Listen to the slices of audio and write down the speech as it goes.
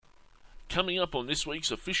Coming up on this week's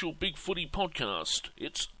official Big Footy podcast,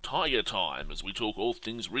 it's Tiger Time as we talk all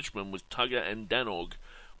things Richmond with Tugger and Danog.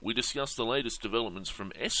 We discuss the latest developments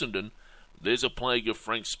from Essendon, there's a plague of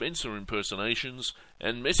Frank Spencer impersonations,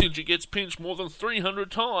 and Messenger gets pinched more than 300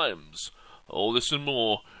 times. All this and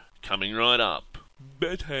more coming right up.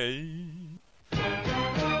 But hey...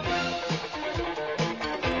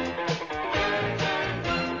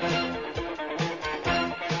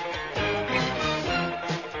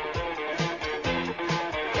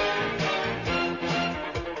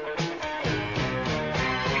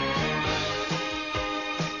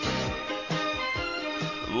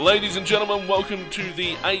 Ladies and gentlemen, welcome to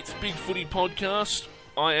the 8th Big Footy podcast.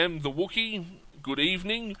 I am the Wookie. Good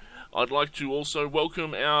evening. I'd like to also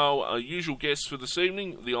welcome our usual guests for this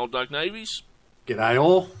evening, the Old Dark Navies. G'day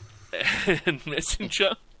all. And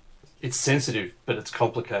Messenger. It's sensitive, but it's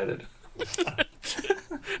complicated.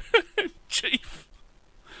 Chief.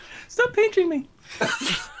 Stop pinching me.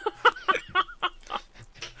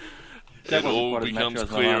 It all becomes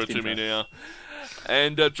clearer to me now.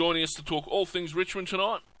 And joining us to talk all things Richmond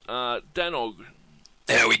tonight, Danog.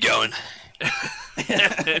 How we going?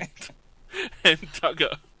 and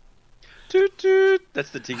Tugger. Toot toot. That's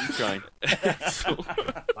the Tiggy train.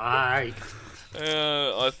 Bye.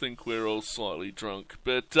 I think we're all slightly drunk.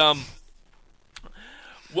 But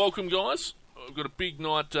welcome, guys. We've got a big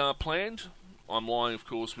night planned. I'm lying, of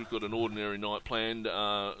course. We've got an ordinary night planned.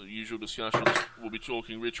 Usual discussions. We'll be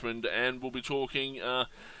talking Richmond, and we'll be talking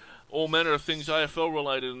all manner of things AFL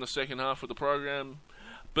related in the second half of the program.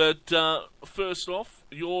 But first off,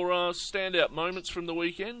 your standout moments from the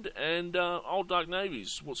weekend, and Old Dark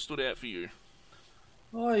Navies, what stood out for you?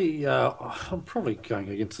 I'm probably going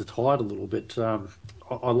against the tide a little bit.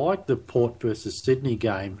 I like the Port versus Sydney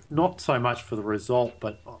game, not so much for the result,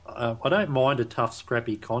 but I don't mind a tough,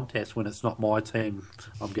 scrappy contest when it's not my team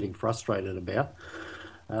I'm getting frustrated about.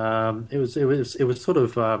 It was sort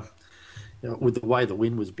of... with the way the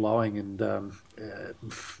wind was blowing and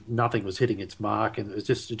nothing was hitting its mark, and it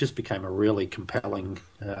just became a really compelling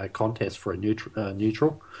contest for a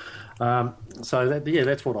neutral. So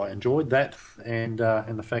that's what I enjoyed. That and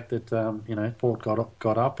the fact that Port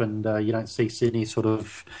got up, and you don't see Sydney sort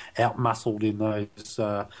of out-muscled in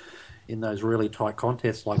those really tight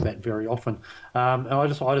contests like that very often. And I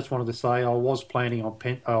just wanted to say I was planning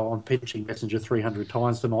on pinching Messenger 300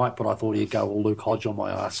 times tonight, but I thought he'd go all Luke Hodge on my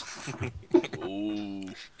ass. Ooh.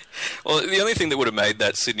 Well, the only thing that would have made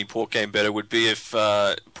that Sydney Port game better would be if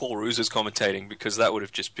Paul Roos was commentating, because that would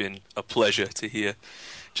have just been a pleasure to hear.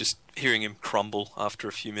 Just hearing him crumble after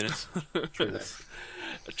a few minutes. True that.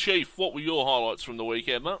 Chief, what were your highlights from the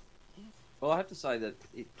weekend, mate? Well, I have to say that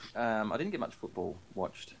I didn't get much football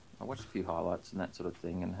watched. I watched a few highlights and that sort of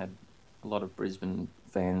thing, and had a lot of Brisbane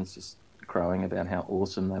fans just crowing about how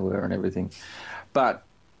awesome they were and everything. But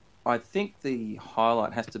I think the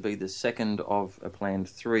highlight has to be the second of a planned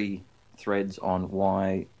 3 threads on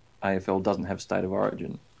why AFL doesn't have state of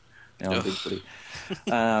origin now in Big Footy.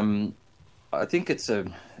 I think it's a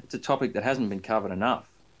topic that hasn't been covered enough.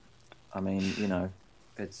 I mean,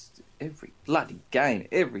 it's every bloody game,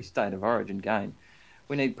 every state of origin game.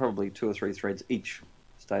 We need probably 2 or 3 threads each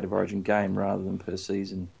state of origin game rather than per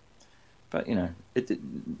season. But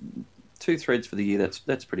 2 threads for the year,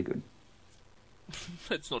 that's pretty good.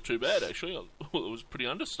 That's not too bad, actually. Well, it was pretty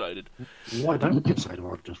understated. Why don't we get state of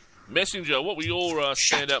origin? Messenger, what were your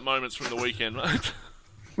standout moments from the weekend, mate?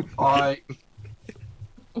 I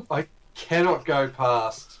cannot go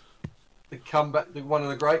past the comeback, one of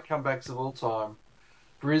the great comebacks of all time.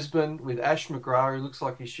 Brisbane with Ash McGrath, who looks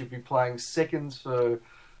like he should be playing seconds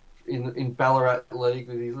in Ballarat League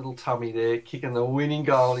with his little tummy there, kicking the winning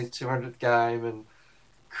goal in his 200th game, and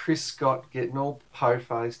Chris Scott getting all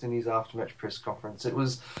po-faced in his after-match press conference. It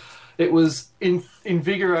was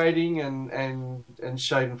invigorating and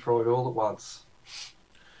schadenfreude all at once.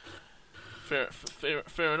 Fair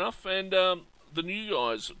enough. And the new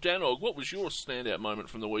guys, Danog, what was your standout moment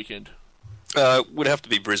from the weekend? Would have to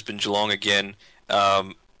be Brisbane Geelong again.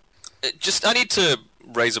 I need to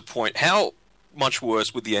raise a point. How much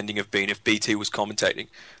worse would the ending have been if BT was commentating?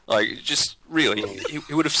 Like, just really,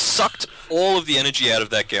 he would have sucked all of the energy out of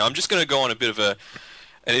that game. I'm just going to go on a bit of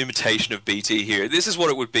an imitation of BT here. This is what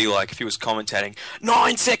it would be like if he was commentating.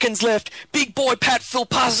 9 seconds left. Big boy Pat Phil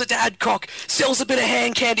passes it to Adcock. Sells a bit of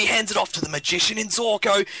hand candy. Hands it off to the magician in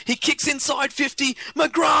Zorko. He kicks inside 50.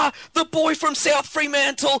 McGrath, the boy from South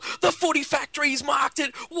Fremantle. The footy factory's marked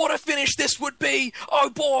it. What a finish this would be. Oh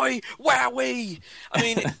boy. Wowee. I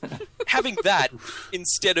mean, having that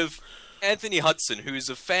instead of Anthony Hudson, who is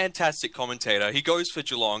a fantastic commentator. He goes for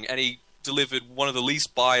Geelong and he delivered one of the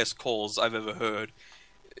least biased calls I've ever heard.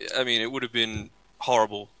 I mean, it would have been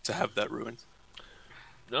horrible to have that ruined.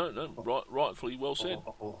 No, rightfully well said.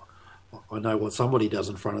 I know what somebody does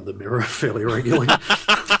in front of the mirror fairly regularly.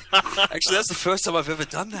 Actually, that's the first time I've ever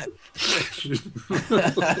done that.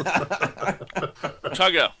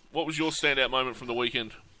 Tugger, what was your standout moment from the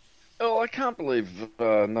weekend? Oh, I can't believe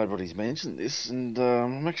nobody's mentioned this, and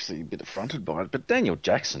I'm actually a bit affronted by it. But Daniel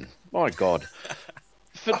Jackson, my God.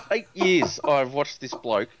 For 8 years, I've watched this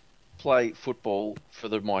bloke play football for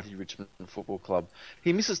the mighty Richmond Football Club.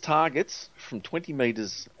 He misses targets from 20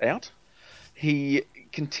 metres out. He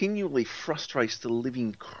continually frustrates the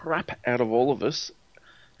living crap out of all of us,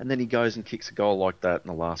 and then he goes and kicks a goal like that in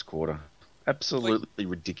the last quarter. Absolutely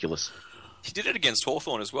ridiculous. He did it against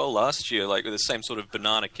Hawthorn as well last year, like with the same sort of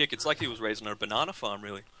banana kick. It's like he was raised on a banana farm,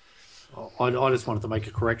 really. I just wanted to make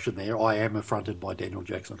a correction there. I am affronted by Daniel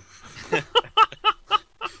Jackson.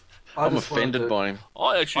 I'm offended by him.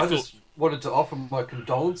 I just wanted to offer my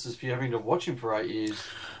condolences for you having to watch him for 8 years.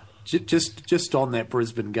 Just on that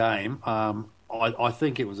Brisbane game, I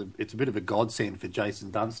think it's a bit of a godsend for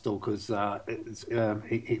Jason Dunstall because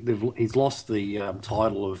he's lost the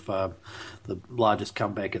title of the largest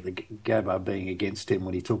comeback at the Gabba being against him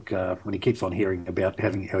when he keeps on hearing about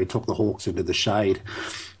how he took the Hawks into the shade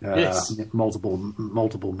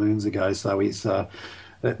multiple moons ago. So he's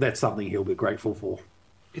that's something he'll be grateful for.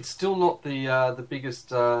 It's still not the biggest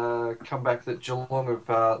comeback that Geelong have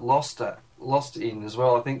lost in as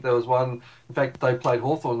well. I think there was one. In fact, they played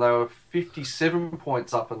Hawthorn. They were 57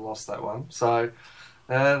 points up and lost that one. So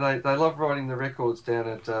they love writing the records down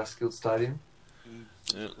at Skilled Stadium.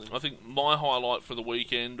 I think my highlight for the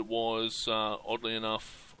weekend was, oddly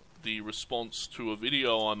enough, the response to a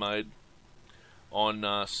video I made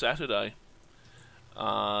on Saturday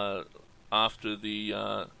after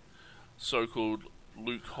the so-called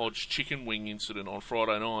Luke Hodge chicken wing incident on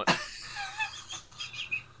Friday night.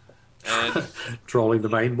 And trolling the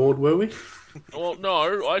main board, were we? Well,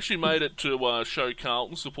 no, I actually made it to show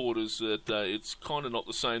Carlton supporters that it's kind of not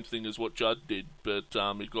the same thing as what Judd did, but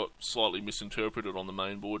it got slightly misinterpreted on the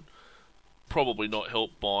main board. Probably not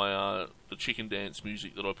helped by the chicken dance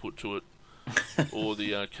music that I put to it, or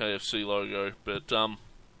the KFC logo. But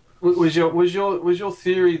was your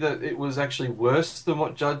theory that it was actually worse than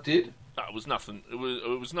what Judd did? No, it was nothing. It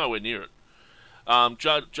was nowhere near it.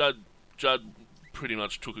 Judd pretty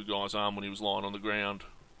much took a guy's arm when he was lying on the ground.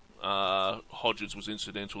 Hodges was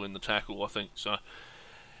incidental in the tackle, I think. So,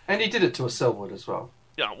 and he did it to a Selwood as well.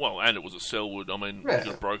 Yeah, well, and it was a Selwood. I mean, he could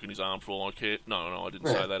have broken his arm for all I care. No, I didn't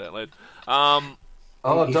say that out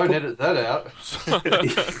loud. Don't edit that out.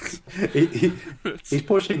 He's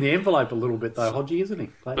pushing the envelope a little bit, though, Hodgie, isn't he?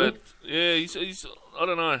 But yeah, he's I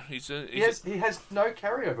don't know. He has no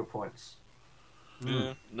carryover points.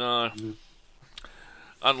 Yeah, no.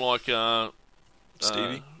 Unlike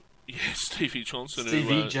Stevie. Stevie Johnson.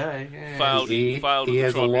 Stevie J. Yeah. Failed. He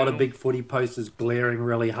has a lot of big footy posters glaring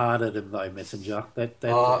really hard at him, though, Messenger. That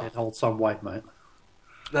holds some weight, mate.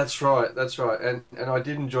 That's right. And I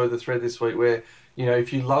did enjoy the thread this week where, you know,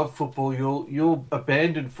 if you love football, you'll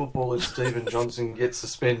abandon football if Stephen Johnson gets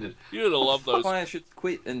suspended. You're gonna love those. Players should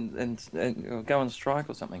quit and go on strike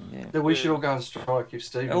or something. Yeah. We should all go on strike if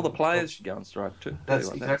Stephen. All the players should go on strike too. That's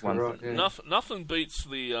exactly right. Yeah. Nothing beats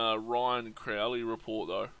the Ryan Crowley report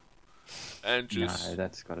though. And just no,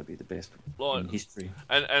 that's got to be the best like, in history.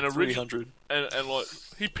 And a 300. And like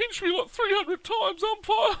he pinched me like 300 times,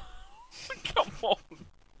 umpire. Come on.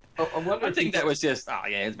 I think that was just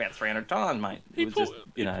it's about 300 times, mate. It was just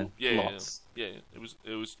lots. Yeah,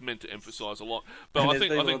 it was meant to emphasise a lot. But and I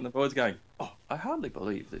think on the board's going, I hardly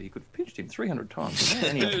believe that he could have pinched him 300 times.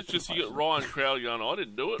 Anyway, it's just you get Ryan Crowley going, I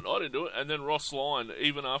didn't do it, and then Ross Lyon,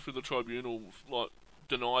 even after the tribunal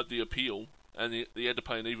denied the appeal and he had to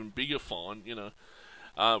pay an even bigger fine, you know.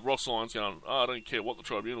 Ross Lyon's going, I don't care what the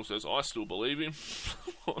tribunal says, I still believe him.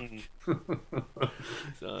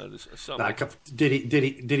 So there's something.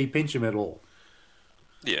 Did he pinch him at all?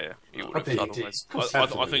 Yeah, he would have. Otherwise,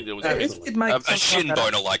 I think there was a shin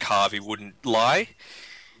boner like Harvey wouldn't lie.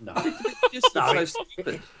 No, just so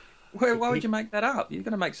stupid. Why would you make that up? You're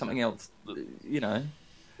going to make something else, you know.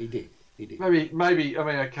 He did. Maybe. I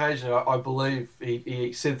mean, occasionally, I believe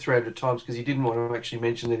he said 300 times because he didn't want to actually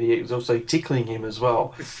mention that he was also tickling him as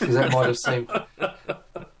well, because that might have seemed. I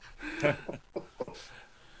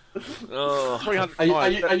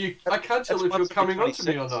can't tell if you're coming on to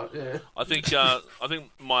me or not. Yeah. I think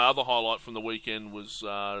my other highlight from the weekend was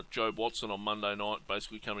Joe Watson on Monday night,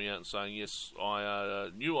 basically coming out and saying, yes,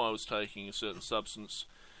 I knew I was taking a certain substance,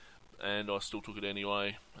 and I still took it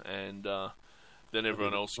anyway, and then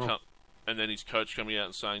everyone else and then his coach coming out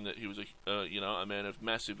and saying that he was a man of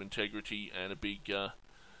massive integrity and a big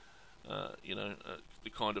the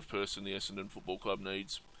kind of person the Essendon Football Club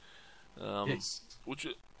needs. Yes. Which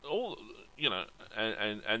all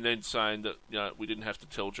and then saying that we didn't have to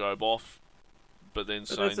tell Job off, but then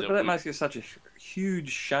saying that makes it such a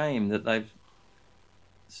huge shame that they've.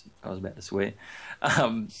 I was about to swear,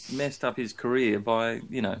 messed up his career by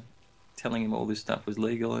telling him all this stuff was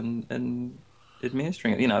legal and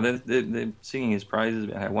administering it. They're singing his praises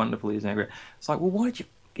about how wonderful he is and how great. It's like, well, why'd you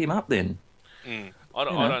pick him up then? I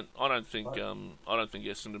don't think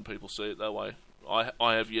Essendon people see it that way.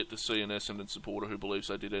 I have yet to see an Essendon supporter who believes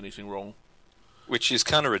they did anything wrong. Which is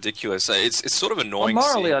kind of ridiculous. It's sort of annoying.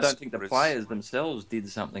 Well, morally, I don't think the players themselves did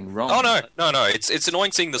something wrong. Oh, no. It's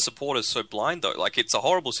annoying seeing the supporters so blind, though. Like, it's a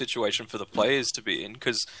horrible situation for the players to be in,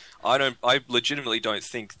 because I legitimately don't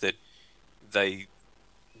think that they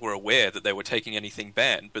were aware that they were taking anything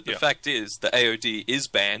banned. But the fact is, the AOD is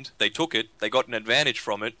banned. They took it. They got an advantage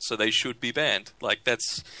from it, so they should be banned. Like,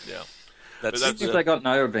 that's... Yeah. If they got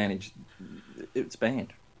no advantage, it's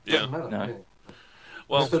banned. Yeah. No.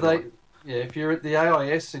 Well, if you're at the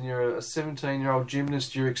AIS and you're a 17-year-old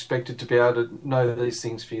gymnast, you're expected to be able to know these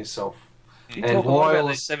things for yourself. You talk about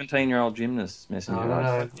these 17-year-old gymnasts, Messenger.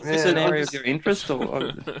 No. Is this an area of your interest?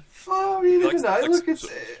 Or... Oh, you never know. Look, it's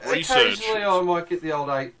research. Occasionally I might get the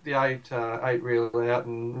old eight reel out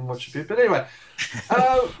and watch a bit. But anyway,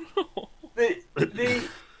 well, I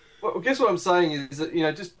guess what I'm saying is that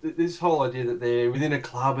just this whole idea that they're within a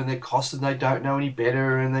club and they're costed and they don't know any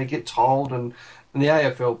better and they get told and the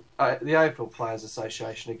AFL Players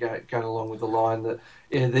Association are going along with the line that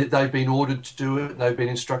they've been ordered to do it and they've been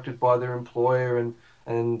instructed by their employer and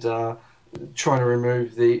trying to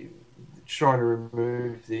remove the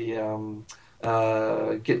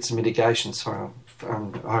get some mitigation. Sorry,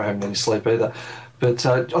 I haven't any sleep either. But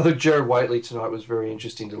I thought Jared Waitley tonight was very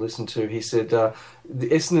interesting to listen to. He said the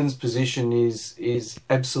Essendon's position is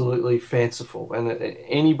absolutely fanciful, and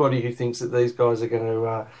anybody who thinks that these guys are going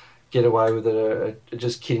to get away with it are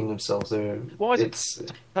just kidding themselves. Why is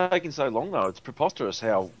it taking so long, though? It's preposterous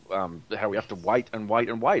how we have to wait and wait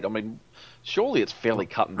and wait. I mean, surely it's fairly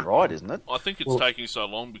cut and dried, isn't it? I think it's taking so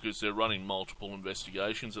long because they're running multiple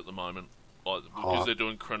investigations at the moment. Because they're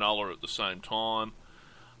doing Cronulla at the same time.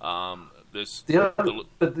 It's not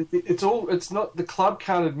the club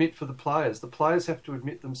can't admit for the players. The players have to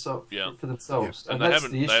admit themselves for themselves, and they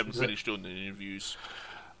haven't finished doing the interviews.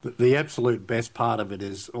 The absolute best part of it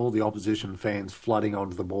is all the opposition fans flooding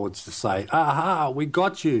onto the boards to say, "Aha, we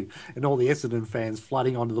got you," and all the Essendon fans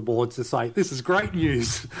flooding onto the boards to say, "This is great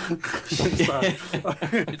news."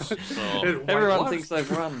 Everyone thinks they've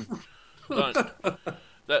run.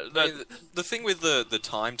 The thing with the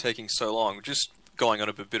time taking so long, just going on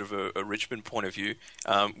a bit of a Richmond point of view,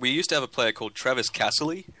 we used to have a player called Travis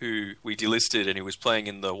Casserly, who we delisted, and he was playing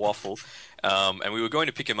in the Waffle, and we were going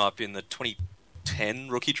to pick him up in the 2010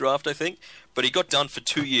 rookie draft, I think, but he got done for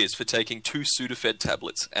 2 years for taking 2 Sudafed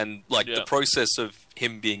tablets, and the process of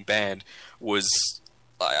him being banned was,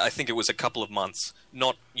 I think it was a couple of months,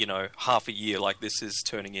 not half a year like this is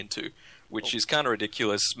turning into, which is kind of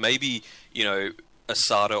ridiculous. Maybe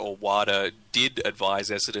Asada or WADA did advise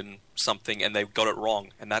Essendon something and they got it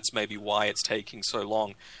wrong, and that's maybe why it's taking so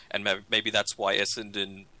long, and maybe that's why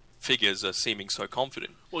Essendon figures are seeming so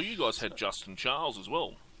confident. Well, you guys had Justin Charles as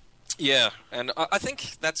well. Yeah, and I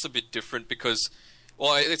think that's a bit different because,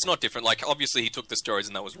 well, it's not different. Like, obviously he took the steroids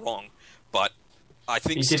and that was wrong, but I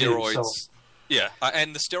think steroids... Yeah,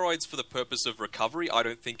 and the steroids for the purpose of recovery I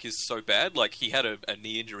don't think is so bad. Like, he had a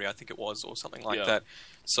knee injury, I think it was, or something like that.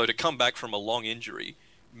 So to come back from a long injury,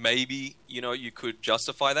 maybe, you could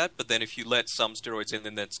justify that, but then if you let some steroids in,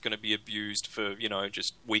 then that's going to be abused for,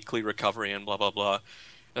 just weekly recovery and blah, blah, blah,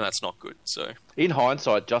 and that's not good, so... In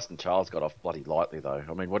hindsight, Justin Charles got off bloody lightly, though.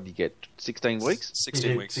 I mean, what did you get, 16 weeks?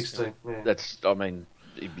 16 weeks. 16, yeah. That's, I mean,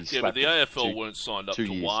 he'd be but the AFL weren't signed up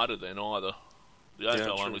to WADA then either. The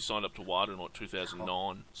AFL only true. signed up to WADA in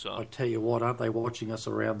 2009. So I tell you what, aren't they watching us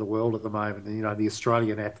around the world at the moment? And, the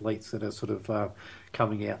Australian athletes that are sort of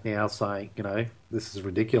coming out now saying, this is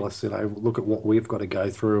ridiculous. Look at what we've got to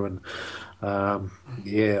go through. And I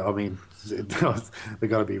mean, they've got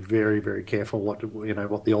to be very, very careful what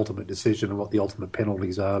the ultimate decision and what the ultimate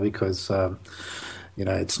penalties are, because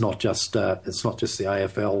it's not just the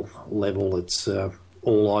AFL level. It's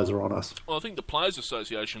all eyes are on us. Well, I think the Players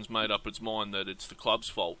Association's made up its mind that it's the club's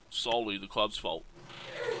fault, solely the club's fault.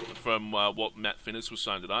 From what Matt Finnis was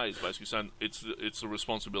saying today, he's basically saying it's the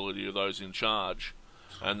responsibility of those in charge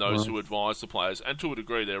and those who advise the players. And to a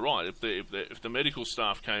degree, they're right. If the medical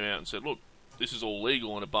staff came out and said, "Look, this is all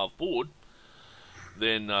legal and above board,"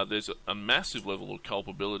 then there's a massive level of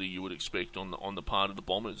culpability you would expect on the part of the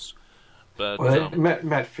Bombers. But Well, Matt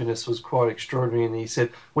Finnis was quite extraordinary, and he said,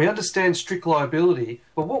 "We understand strict liability,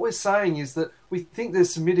 but what we're saying is that we think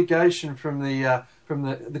there's some mitigation from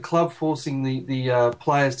the club forcing the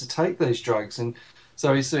players to take these drugs." And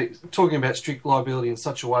so he's talking about strict liability in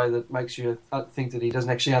such a way that makes you think that he doesn't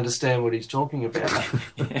actually understand what he's talking about.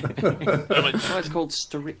 That's why it's called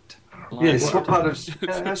strict. Yes, what part of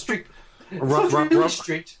how strict? It's not really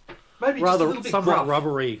strict. Maybe just a little bit somewhat gruff.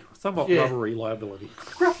 rubbery liability.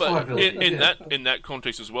 Gruff but liability. in that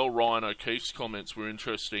context as well, Ryan O'Keefe's comments were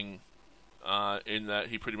interesting. In that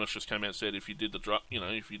he pretty much just came out and said, if you did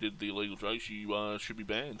if you did the illegal drugs, you should be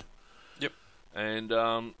banned. Yep. And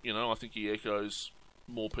I think he echoes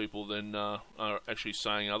more people than are actually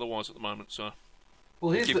saying otherwise at the moment. So,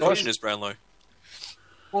 Well, Keep pushing his Brownlow.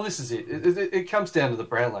 Well, this is it. It comes down to the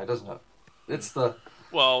Brownlow, doesn't it? It's the.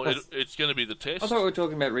 It's going to be the test. I thought we were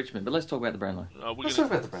talking about Richmond, but let's talk about the Brownlow. Let's talk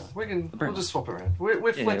about the Brownlow. We'll just swap around. We're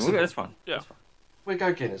flexible. That's fine. Yeah. That's fine. We're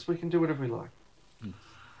go-getters. We can do whatever we like.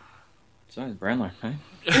 So, the Brownlow, eh?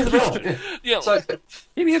 Yeah. So,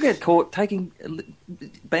 If you get caught taking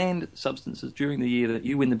banned substances during the year that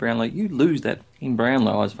you win the Brownlow, you lose that in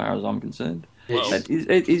Brownlow, as far as I'm concerned. Yes.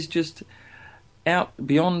 It is just out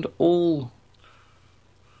beyond all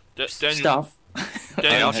stuff.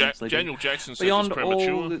 Daniel Jackson says Beyond it's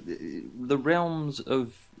premature. all the realms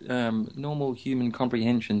of normal human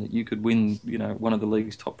comprehension that you could win, one of the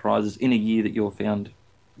league's top prizes in a year that you're found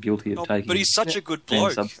guilty of taking. But he's such a good banned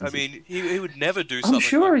bloke. I substances. mean, he would never do something I'm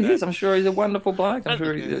sure like he that. is. I'm sure he's a wonderful bloke.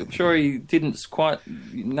 I'm sure he didn't quite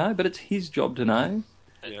know, but it's his job to know.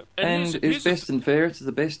 Yeah. And it's best and fairest is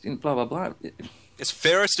the best in blah blah blah. It's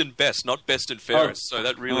fairest and best, not best and fairest. So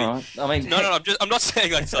that really. All right. I mean, No. I'm not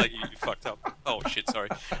saying that's like you fucked up. Oh shit, sorry.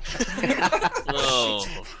 Oh.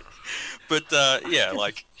 But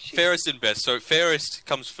like fairest and best. So fairest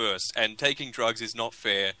comes first, and taking drugs is not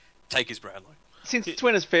fair. Take his Brownlow. Since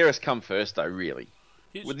when has fairest come first, though? Really?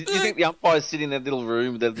 Do you think the umpires sit in their little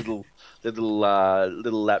room with their little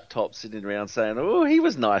laptop sitting around saying, "Oh, he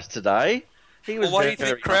was nice today. He was." Well, why do you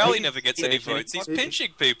very think Crowley nice." never gets any votes? He's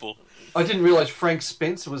pinching people. I didn't realise Frank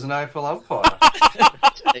Spencer was an AFL umpire.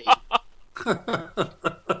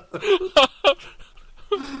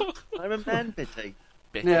 I'm a man, Betty.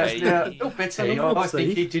 Now, Betty, I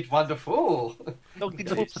think he did wonderful.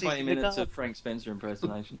 20 minutes of Frank Spencer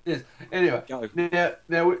impersonation. Yes. Anyway, Go. now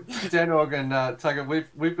Dan Og and Tugger,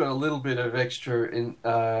 we've got a little bit of extra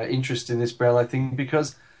interest in this Brownlow thing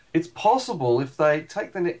because it's possible if they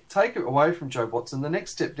take it away from Joe Watson, the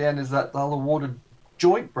next step down is that they'll award a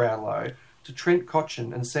joint Brownlow to Trent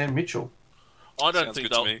Cotchin and Sam Mitchell. I don't Sounds think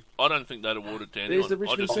good to me. I don't think they'd award it to anyone. There's the I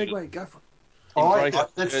Richmond just think segue. Go for it.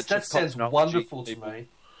 That sounds wonderful to me.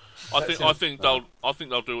 I think they'll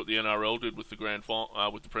do what the NRL did with the grand final,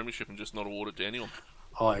 with the premiership, and just not award it to anyone.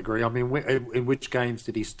 I agree. I mean, in which games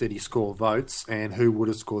did he score votes, and who would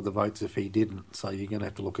have scored the votes if he didn't? So you're going to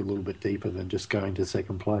have to look a little bit deeper than just going to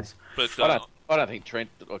second place. But I don't think Trent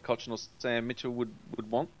or Cochin or Sam Mitchell would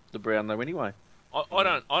want the Brownlow anyway.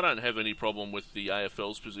 I don't have any problem with the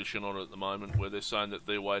AFL's position on it at the moment, where they're saying that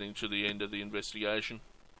they're waiting to the end of the investigation.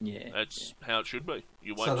 Yeah. That's how it should be.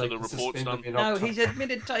 You wait So till they the can report's suspend done. him in No, October. he's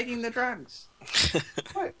admitted taking the drugs.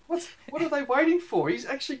 Wait, what are they waiting for? He's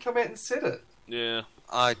actually come out and said it. Yeah,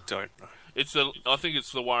 I don't know. I think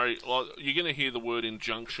it's the worry. Like, you're going to hear the word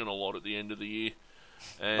injunction a lot at the end of the year.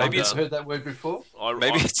 And, Maybe I've it's- heard that word before.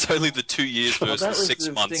 Maybe it's only the 2 years Well, that versus was 6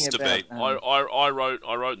 the months thing debate. about, I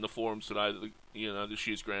wrote in the forums today that this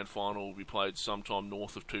year's grand final will be played sometime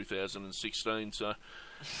north of 2016. So,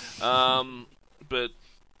 but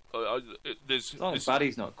there's As long as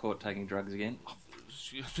Buddy's not caught taking drugs again.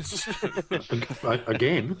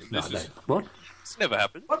 Again? What? It's never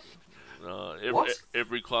happened. What?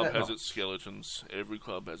 Every club Never. has its skeletons. Every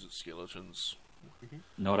club has its skeletons.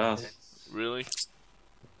 Not us. Really?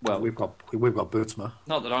 Well, We've got Bootsma.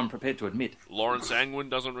 not that I'm prepared to admit. Lawrence Angwin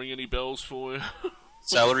doesn't ring any bells for you.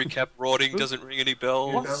 Salary cap rotting doesn't ring any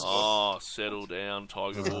bells. Oh, settle down,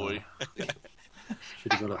 Tiger Boy.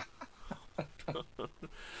 Should have got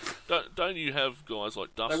Don't you have guys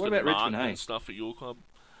like Dustin what about Martin Richmond, eh? and stuff at your club?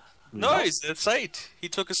 No, he's a saint. He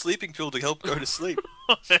took a sleeping pill to help go to sleep.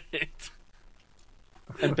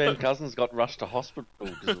 And Ben Cousins got rushed to hospital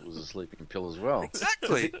because it was a sleeping pill as well.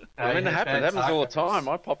 Exactly. I mean, it happens. It happens all the Taco. time.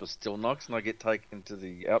 I pop a still knocks and I get taken to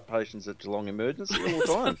the outpatients at Geelong Emergency all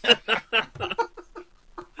the time.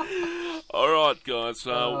 All right, guys.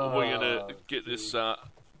 We're going to get this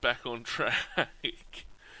back on track.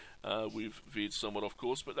 We've veered somewhat off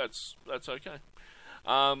course, but that's okay.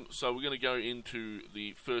 So we're going to go into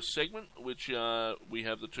the first segment, which we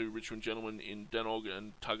have the two Richmond gentlemen in Danog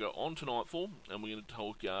and Tugger on tonight for, and we're going to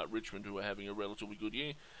talk Richmond, who are having a relatively good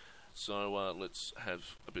year. So let's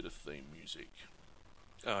have a bit of theme music.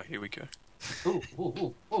 Oh, here we go. Ooh, ooh,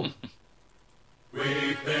 ooh, ooh.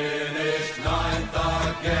 We finished ninth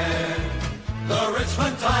again. The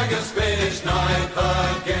Richmond Tigers finished ninth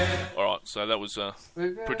again. All right, so that was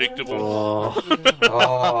predictable.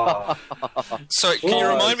 Oh. So, can you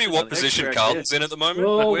remind me what position Carlton's in at the moment?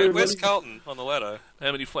 Where's Carlton on the ladder?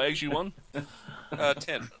 How many flags you won?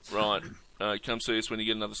 10. Right. Come see us when you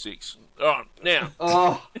get another 6. All right, now.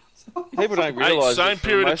 Oh. People don't realise same that for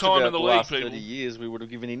period of most time in about the league, last people. 30 years, we would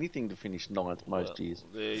have given anything to finish ninth most years.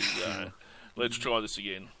 There you go. Let's try this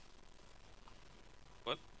again.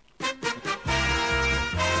 What? Away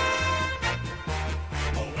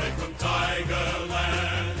from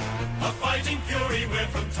Tigerland, a fighting fury, we're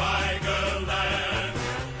from Tigerland.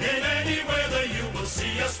 In any weather you will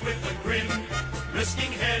see us with a grin,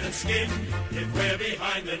 risking head and skin. If we're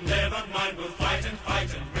behind, then never mind, we'll fight and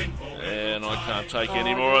win for. And I can't take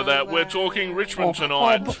any more of that. We're talking Richmond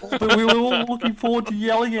tonight. But we were all looking forward to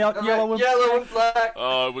yelling out yellow and black.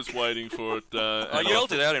 I was waiting for it. I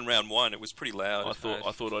yelled it out in round 1. It was pretty loud. I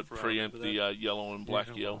thought I'd preempt the yellow and black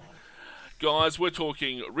yell. Guys, we're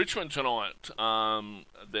talking Richmond tonight.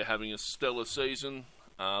 They're having a stellar season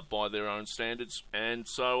by their own standards, and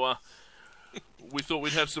so we thought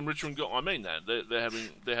we'd have some Richmond guys. I mean that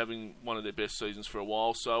they're having one of their best seasons for a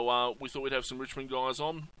while. So we thought we'd have some Richmond guys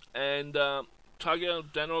on. And Tugger,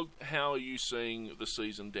 Danog, how are you seeing the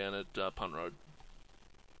season down at Punt Road?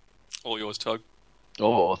 All yours, Tug.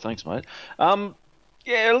 Oh, thanks, mate. Yeah,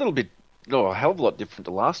 a little bit, a hell of a lot different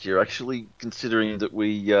to last year, actually, considering that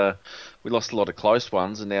we lost a lot of close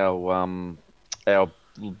ones, and our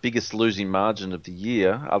biggest losing margin of the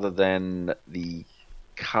year, other than the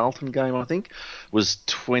Carlton game, I think, was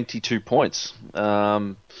 22 points.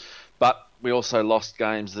 But we also lost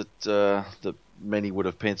games that many would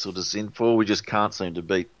have penciled us in for. We just can't seem to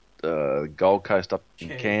beat Gold Coast up in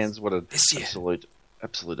Cairns. What an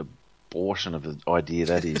absolute abortion of an idea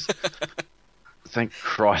that is. Thank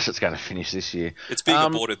Christ it's going to finish this year. It's being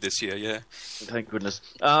aborted this year, yeah. Thank goodness.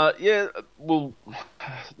 Well,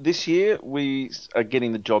 this year we are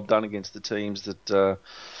getting the job done against the teams that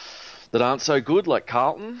aren't so good, like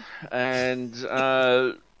Carlton, and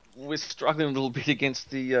we're struggling a little bit against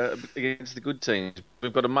the good teams.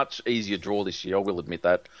 We've got a much easier draw this year, I will admit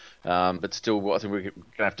that. But still, I think we're going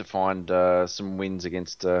to have to find some wins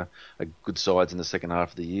against good sides in the second half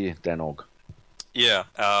of the year, Danog. Yeah,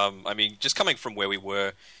 I mean, just coming from where we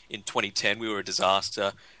were in 2010, we were a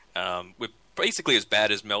disaster. We're basically as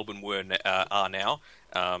bad as Melbourne are now.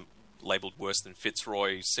 Labelled worse than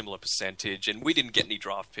Fitzroy, similar percentage, and we didn't get any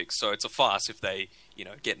draft picks, so it's a farce if they,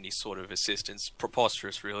 get any sort of assistance.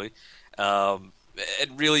 Preposterous, really. And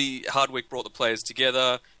really, Hardwick brought the players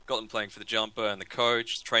together, got them playing for the jumper and the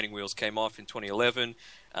coach. The training wheels came off in 2011,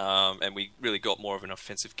 and we really got more of an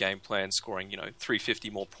offensive game plan, scoring 350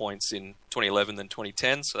 more points in 2011 than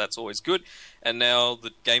 2010. So that's always good. And now the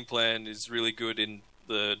game plan is really good in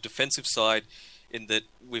the defensive side, in that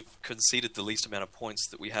we've conceded the least amount of points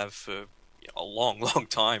that we have for a long, long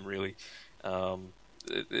time, really.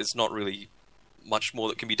 There's not really much more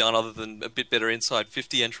that can be done other than a bit better inside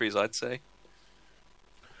 50 entries, I'd say.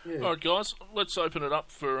 Yeah. All right, guys, let's open it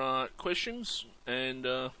up for questions and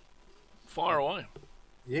fire away.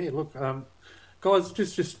 Yeah, look, guys,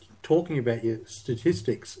 just talking about your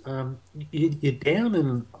statistics, you're down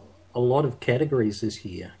in a lot of categories this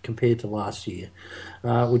year compared to last year,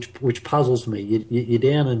 which puzzles me. You're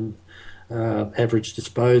down in average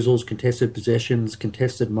disposals, contested possessions,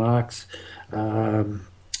 contested marks,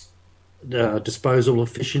 disposal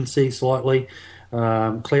efficiency slightly,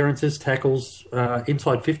 clearances, tackles,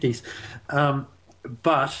 inside 50s,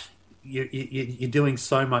 but you're doing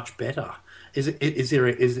so much better. Is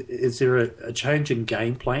there a change in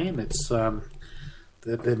game plan that's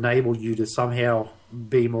that enable you to somehow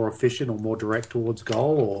be more efficient or more direct towards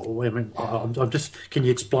goal? Or I mean, I'm just, can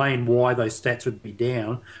you explain why those stats would be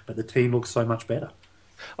down, but the team looks so much better?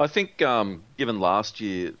 I think, given last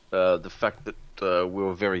year, the fact that we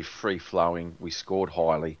were very free-flowing, we scored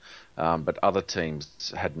highly, but other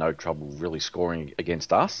teams had no trouble really scoring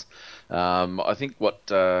against us. I think what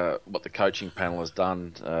the coaching panel has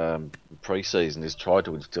done pre-season is try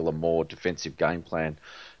to instill a more defensive game plan.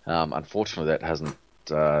 Unfortunately, that hasn't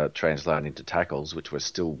translated into tackles, which we're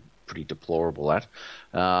still pretty deplorable at.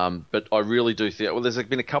 But I really do think, well, there's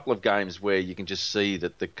been a couple of games where you can just see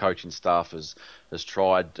that the coaching staff has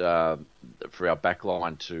tried for our back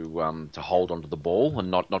line to hold onto the ball and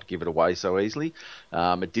not give it away so easily.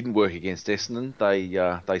 It didn't work against Essendon.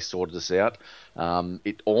 They sorted us out.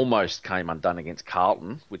 It almost came undone against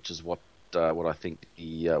Carlton, which is what I think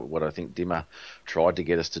Dimmer tried to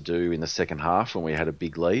get us to do in the second half when we had a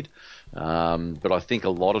big lead. But I think a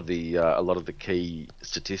lot of the key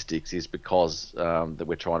statistics is because that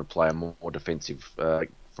we're trying to play a more defensive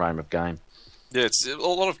frame of game. Yeah, it's a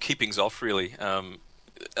lot of keepings off, really.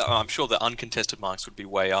 I'm sure the uncontested marks would be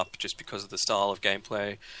way up just because of the style of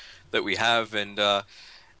gameplay that we have, and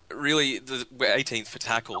really we're 18th for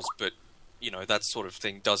tackles, but that sort of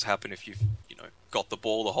thing does happen if you've got the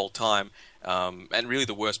ball the whole time. And really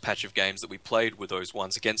the worst patch of games that we played were those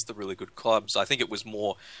ones against the really good clubs. I think it was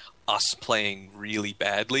more us playing really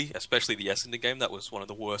badly, especially the Essendon game. That was one of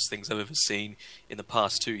the worst things I've ever seen in the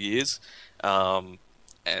past 2 years, other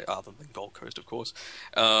than Gold Coast, of course.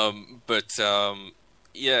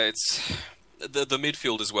 Yeah, it's the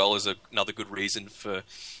midfield as well is another good reason for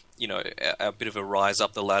a bit of a rise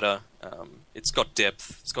up the ladder. It's got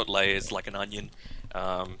depth, it's got layers like an onion.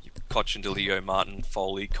 Cochin, DeLeo, Martin,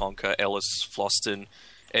 Foley, Conker, Ellis, Floston,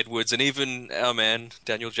 Edwards, and even our man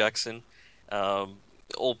Daniel Jackson,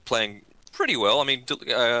 all playing pretty well. I mean,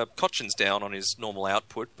 Cochin's down on his normal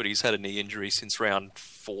output, but he's had a knee injury since round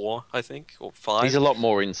 4, I think, or 5. He's a lot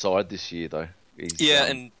more inside this year, though.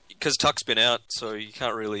 And because Tuck's been out, so you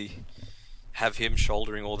can't really have him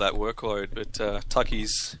shouldering all that workload. But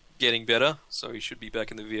Tucky's getting better, so he should be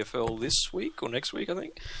back in the VFL this week or next week, I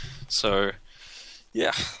think. So,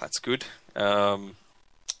 yeah, that's good. And,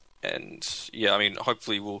 yeah, I mean,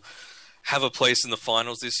 hopefully we'll have a place in the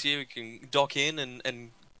finals this year. We can dock in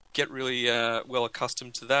and get really well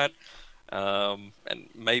accustomed to that. And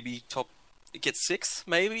maybe get 6th,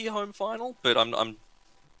 maybe home final. But I'm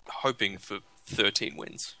hoping for 13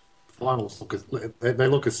 wins. Finals look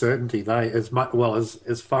a certainty. They as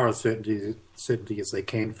far as certainty as they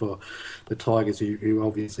can for the Tigers, who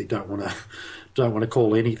obviously don't want to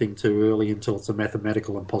call anything too early until it's a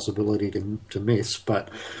mathematical impossibility to miss. But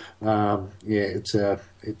my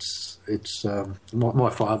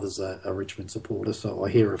father's a Richmond supporter, so I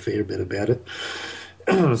hear a fair bit about it,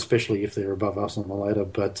 especially if they're above us on the ladder.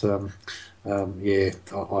 But I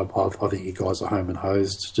think you guys are home and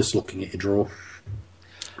hosed. Just looking at your draw.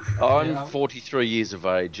 I'm 43 years of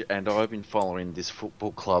age, and I've been following this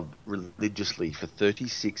football club religiously for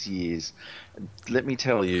 36 years. Let me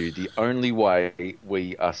tell you, the only way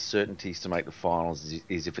we are certainties to make the finals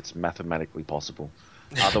is if it's mathematically possible.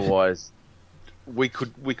 Otherwise, we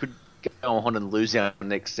could go on and lose our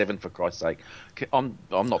next 7, for Christ's sake. I'm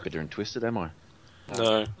not bitter and twisted, am I?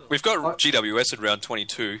 No. We've got GWS in round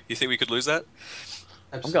 22. You think we could lose that?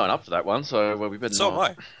 Absolutely. I'm going up to that one, so we better so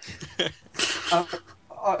not. So am I.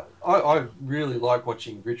 I really like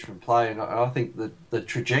watching Richmond play, and I think that the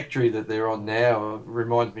trajectory that they're on now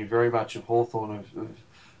reminds me very much of Hawthorn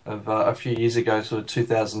of a few years ago, sort of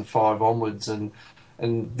 2005 onwards, and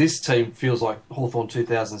this team feels like Hawthorn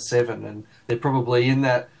 2007, and they're probably in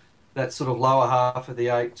that sort of lower half of the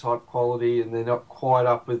 8 type quality, and they're not quite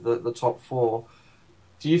up with the top 4.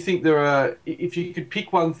 Do you think if you could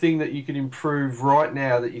pick one thing that you could improve right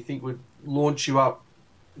now that you think would launch you up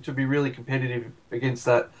to be really competitive against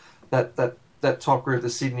that top group, the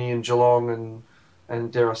Sydney and Geelong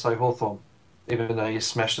and dare I say Hawthorn, even though you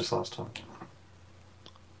smashed us last time?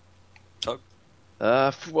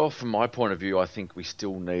 Well, from my point of view, I think we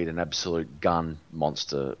still need an absolute gun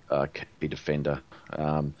monster key defender.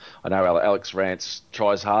 I know Alex Rance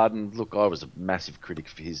tries hard, and look, I was a massive critic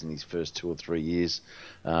for his in his first 2 or 3 years,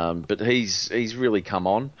 but he's really come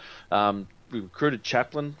on. We recruited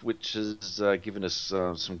Chaplin, which has given us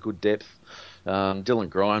some good depth. Dylan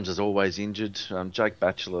Grimes is always injured. Jake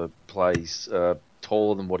Batchelor plays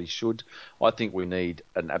taller than what he should. I think we need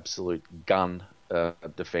an absolute gun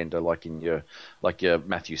defender, like your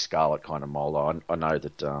Matthew Scarlett kind of mold. I know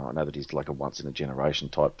that he's like a once in a generation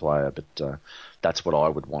type player, but that's what I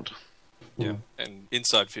would want. Yeah, and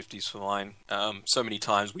inside 50s for mine. So many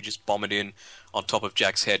times we just bomb it in on top of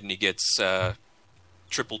Jack's head, and he gets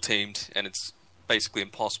triple teamed, and it's basically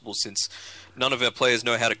impossible since none of our players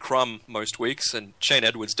know how to crumb most weeks, and Shane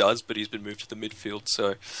Edwards does, but he's been moved to the midfield.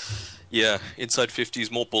 So, yeah, inside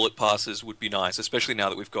 50s, more bullet passes would be nice, especially now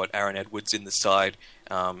that we've got Aaron Edwards in the side,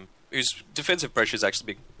 whose defensive pressure has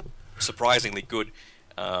actually been surprisingly good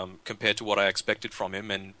compared to what I expected from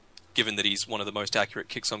him, and given that he's one of the most accurate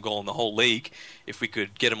kicks on goal in the whole league, if we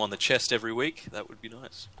could get him on the chest every week, that would be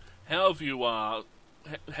nice. How have you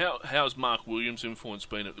how's Mark Williams' influence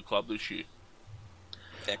been at the club this year?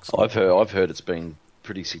 Excellent. I've heard it's been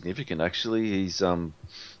pretty significant actually. He's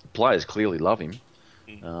players clearly love him.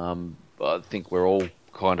 I think we're all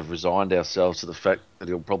kind of resigned ourselves to the fact that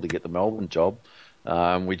he'll probably get the Melbourne job.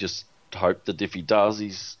 We just hope that if he does,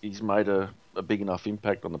 he's made a big enough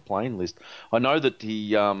impact on the playing list. I know that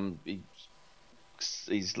he's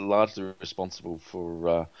largely responsible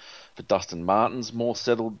for Dustin Martin's more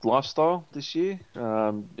settled lifestyle this year.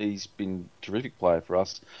 He's been a terrific player for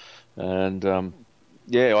us, and I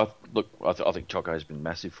think Choco's been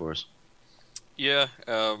massive for us. Yeah,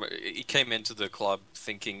 he came into the club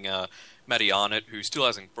thinking Matty Arnott, who still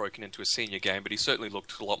hasn't broken into a senior game, but he certainly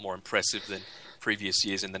looked a lot more impressive than previous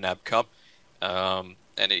years in the NAB Cup.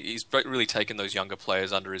 And he's really taken those younger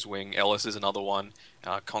players under his wing. Ellis is another one.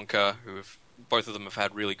 Conker, both of them have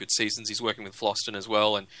had really good seasons. He's working with Floston as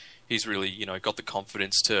well, and he's really, got the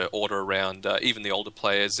confidence to order around even the older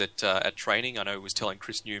players at training. I know he was telling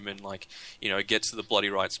Chris Newman, get to the bloody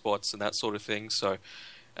right spots and that sort of thing. So,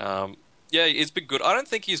 yeah, it's been good. I don't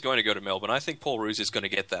think he's going to go to Melbourne. I think Paul Roos is going to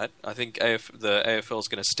get that. I think the AFL is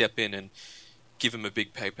going to step in and give him a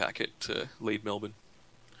big pay packet to lead Melbourne.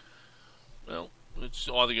 Well, it's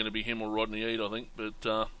either going to be him or Rodney Eade, I think.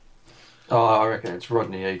 But I reckon it's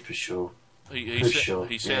Rodney Eade for sure. He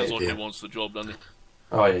sounds like he wants the job, doesn't he?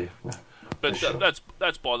 Oh yeah. But sure. that's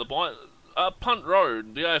by the by. Punt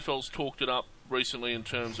Road, the AFL's talked it up recently in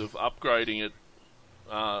terms of upgrading it.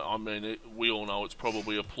 We all know it's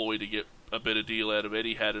probably a ploy to get a better deal out of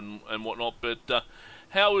Etihad and whatnot. But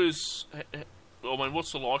what's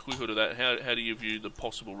the likelihood of that? How do you view the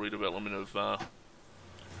possible redevelopment of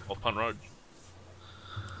Punt Road?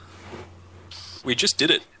 We just did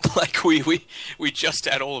it. We just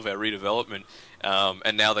had all of our redevelopment,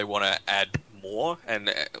 and now they want to add more.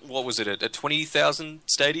 And what was it? A 20,000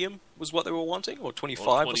 stadium was what they were wanting, or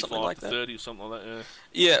 25 or something like that. 30, something like that.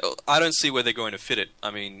 Yeah, I don't see where they're going to fit it. I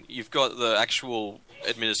mean, you've got the actual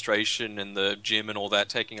administration and the gym and all that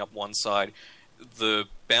taking up one side. The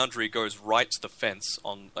boundary goes right to the fence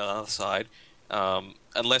on the other side,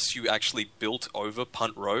 unless you actually built over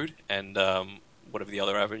Punt Road and whatever the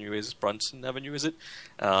other avenue is, Brunson Avenue, is it?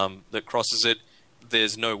 That crosses it.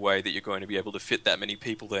 There's no way that you're going to be able to fit that many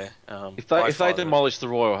people there. If they demolish the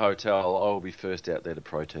Royal Hotel, I will be first out there to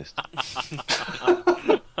protest.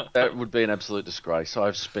 That would be an absolute disgrace.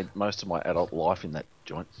 I've spent most of my adult life in that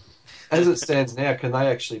joint. As it stands now, can they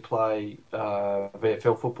actually play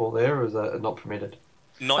VFL football there, or is that not permitted?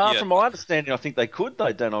 Not yet. From my understanding, I think they could,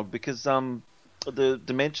 though, Danog, because the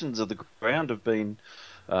dimensions of the ground have been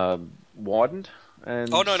widened.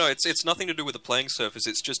 And no, it's nothing to do with the playing surface.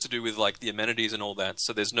 It's just to do with the amenities and all that.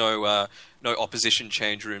 So there's no opposition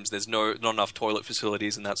change rooms. There's not enough toilet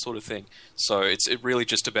facilities and that sort of thing. So it's really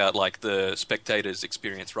just about the spectators'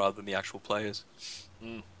 experience rather than the actual players.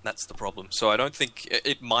 That's the problem. So I don't think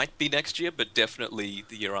it might be next year, but definitely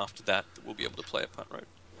the year after that we'll be able to play at Punt Road.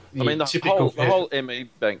 I mean, the whole ME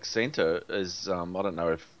Bank Centre is. I don't know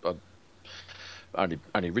if.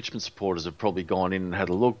 Only Richmond supporters have probably gone in and had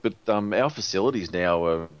a look, but our facilities now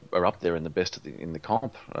are up there in the best in the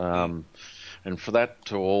comp, and for that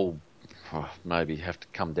to all maybe have to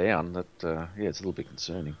come down, it's a little bit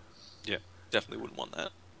concerning. Yeah, definitely wouldn't want that.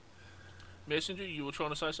 Messenger, you were trying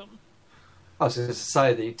to say something? I was going to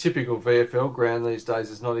say the typical VFL ground these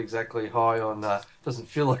days is not exactly high on. Doesn't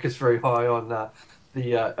feel like it's very high on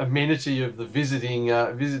the amenity of the visiting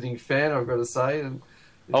fan. I've got to say. And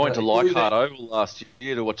I went to Leichhardt Oval last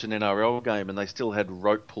year to watch an NRL game, and they still had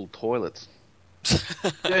rope pull toilets.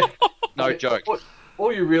 Yeah. No joke.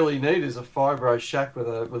 All you really need is a fibro shack with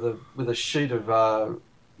a sheet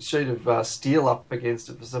of steel up against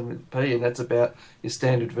it for some pee, and that's about your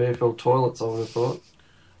standard VFL toilets, I would have thought.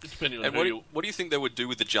 Depending on and what do you think they would do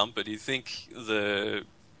with the jumper? Do you think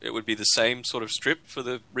it would be the same sort of strip for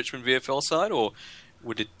the Richmond VFL side, or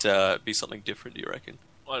would it be something different, do you reckon?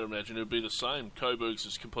 I'd imagine it would be the same. Coburg's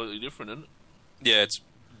is completely different, isn't it? Yeah, it's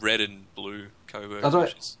red and blue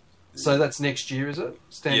Coburg's. So that's next year, is it?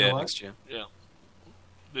 Standalone? Yeah, next year. Yeah.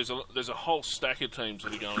 There's a whole stack of teams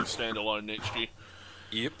that are going standalone next year.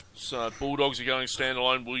 Yep. So Bulldogs are going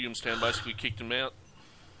standalone. Williamstown basically kicked them out,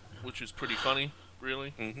 which is pretty funny,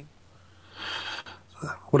 really. Mm-hmm.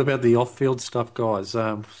 What about the off-field stuff, guys?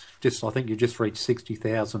 I think you just reached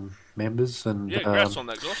 60,000 members, and congrats on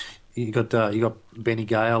that, guys. You got Benny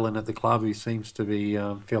Gale in at the club, who seems to be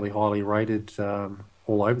fairly highly rated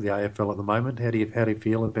all over the AFL at the moment. How do you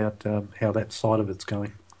feel about how that side of it's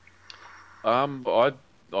going? I've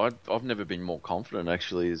never been more confident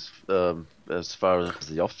actually as far as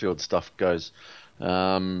the off-field stuff goes.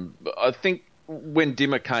 I think when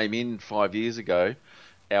Dimmer came in 5 years ago,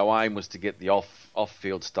 our aim was to get the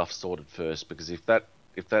off-field stuff sorted first, because if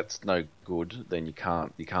that's no good, then you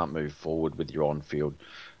can't move forward with your on-field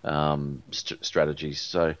strategies.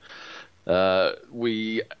 So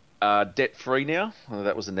we are debt-free now.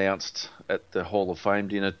 That was announced at the Hall of Fame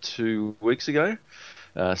dinner 2 weeks ago.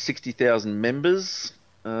 60,000 members.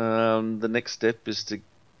 The next step is to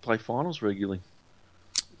play finals regularly.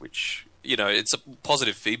 Which, it's a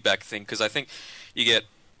positive feedback thing, because I think you get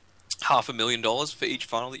 $500,000 for each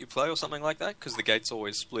final that you play or something like that, because the gate's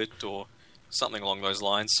always split or something along those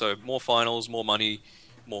lines. So more finals, more money,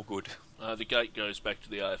 more good. The gate goes back to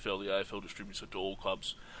the AFL. The AFL distributes it to all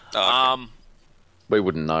clubs. Oh, okay. We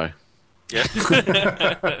wouldn't know. Yeah,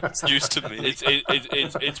 it's news to me.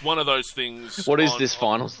 It's one of those things. What is this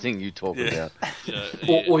finals thing you talk about?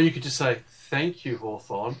 Or you could just say, thank you,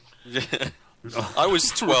 Hawthorn. Yeah. I was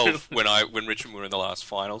 12 when Richmond were in the last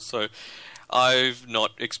final, so I've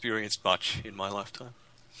not experienced much in my lifetime.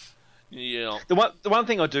 Yeah. The one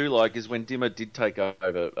thing I do like is when Dimmer did take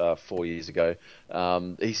over 4 years ago,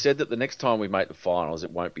 he said that the next time we make the finals,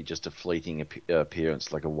 it won't be just a fleeting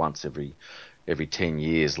appearance, like a once every 10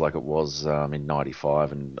 years, like it was in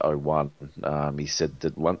 95 and 01. He said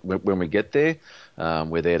that when we get there,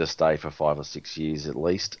 we're there to stay for 5 or 6 years at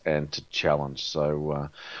least, and to challenge. So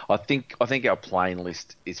I think our playing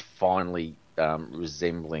list is finally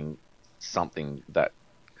resembling something that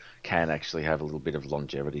can actually have a little bit of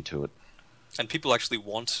longevity to it. And people actually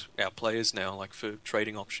want our players now, like for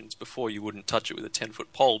trading options. Before, you wouldn't touch it with a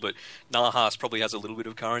 10-foot pole, but Nahas probably has a little bit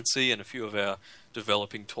of currency, and a few of our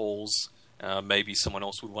developing talls, maybe someone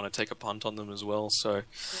else would want to take a punt on them as well. So,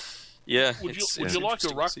 yeah. Would you like a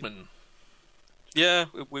ruckman? Yeah,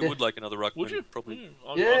 we would like another ruckman. Would you? Probably.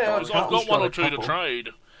 I've got one or two to trade.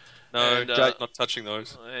 No, Jake, not touching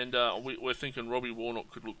those. And we're thinking Robbie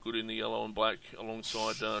Warnock could look good in the yellow and black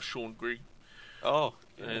alongside Sean Grigg. Oh,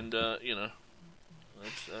 yeah. And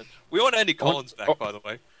that's... we want Andy Collins back, by the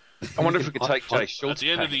way. I wonder if we could take Jay Schultz at the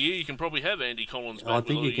end back. of the year. You can probably have Andy Collins back. I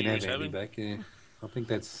think you can have Andy back. Yeah, I think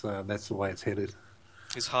that's the way it's headed.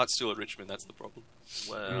 His heart's still at Richmond. That's the problem.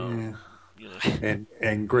 Wow. Yeah.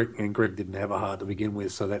 And Greg didn't have a heart to begin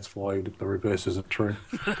with, so that's why the reverse isn't true.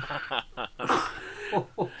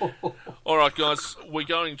 All right, guys, we're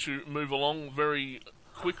going to move along very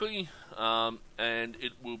quickly, and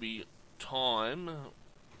it will be time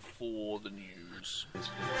for the news.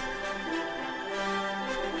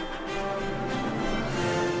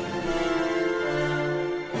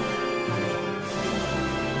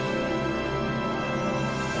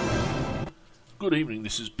 Good evening,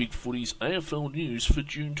 this is Big Footy's AFL News for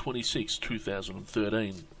June 26,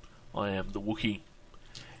 2013. I am the Wookie.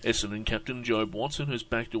 Essendon captain Jobe Watson has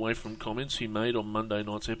backed away from comments he made on Monday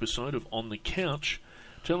night's episode of On the Couch,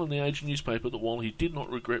 telling the Age newspaper that while he did not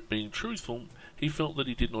regret being truthful, he felt that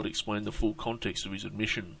he did not explain the full context of his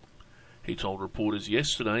admission. He told reporters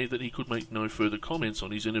yesterday that he could make no further comments on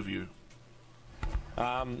his interview.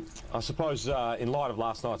 I suppose in light of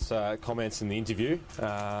last night's comments in the interview,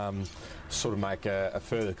 sort of make a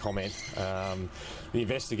further comment. The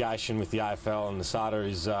investigation with the AFL and the SADA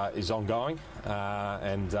is ongoing,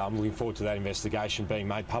 and I'm looking forward to that investigation being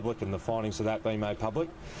made public and the findings of that being made public.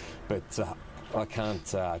 But I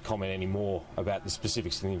can't comment any more about the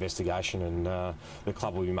specifics of the investigation, and the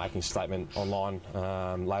club will be making a statement online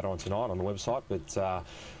later on tonight on the website. But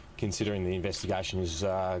considering the investigation is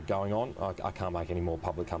going on, I can't make any more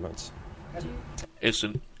public comments.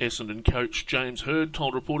 Essendon coach James Hird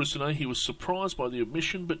told reporters today he was surprised by the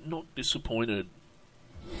admission but not disappointed.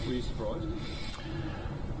 Were you surprised?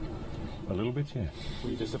 A little bit, yeah.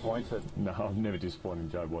 Were you disappointed? No, I'm never disappointed in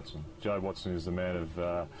Jobe Watson. Jobe Watson is the man of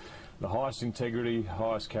the highest integrity,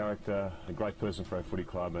 highest character, a great person for our footy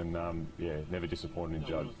club, and never disappointed in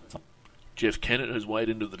Jobe. Jeff Kennett has weighed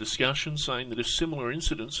into the discussion, saying that if similar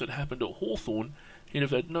incidents had happened at Hawthorn, he'd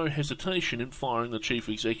have had no hesitation in firing the chief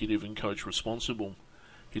executive and coach responsible.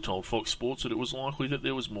 He told Fox Sports that it was likely that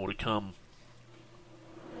there was more to come.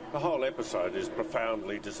 The whole episode is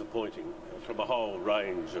profoundly disappointing from a whole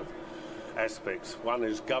range of aspects. One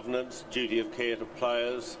is governance, duty of care to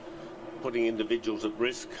players, putting individuals at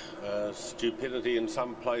risk, stupidity in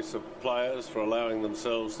some place of players for allowing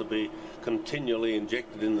themselves to be continually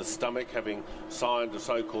injected in the stomach, having signed a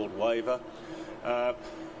so-called waiver.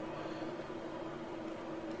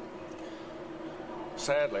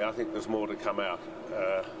 Sadly, I think there's more to come out.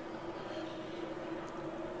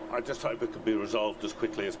 I just hope it could be resolved as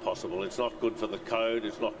quickly as possible. It's not good for the code,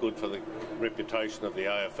 it's not good for the reputation of the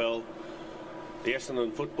AFL, the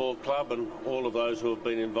Essendon Football Club and all of those who have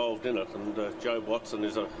been involved in it. And Jobe Watson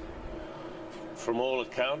is a from all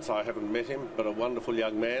accounts, I haven't met him, but a wonderful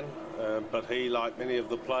young man. But he, like many of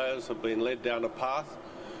the players, have been led down a path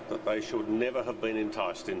that they should never have been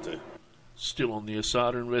enticed into. Still on the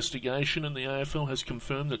Asada investigation, and the AFL has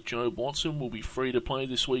confirmed that Jobe Watson will be free to play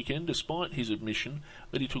this weekend despite his admission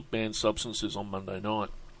that he took banned substances on Monday night.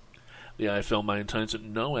 The AFL maintains that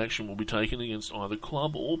no action will be taken against either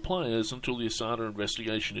club or players until the Asada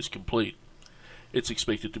investigation is complete. It's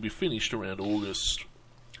expected to be finished around August.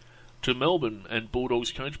 To Melbourne, and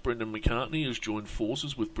Bulldogs coach Brendan McCartney has joined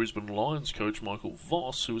forces with Brisbane Lions coach Michael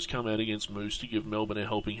Voss, who has come out against moves to give Melbourne a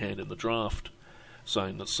helping hand in the draft,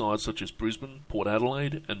 saying that sides such as Brisbane, Port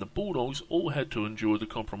Adelaide and the Bulldogs all had to endure the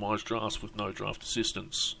compromised drafts with no draft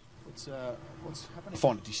assistance. What's happening? I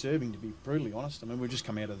find it disturbing, to be brutally honest. I mean, we've just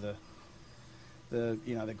come out of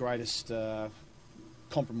the greatest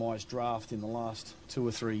compromised draft in the last 2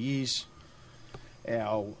 or 3 years.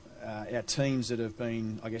 Our teams that have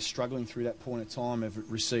been, I guess, struggling through that point of time have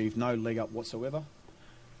received no leg up whatsoever.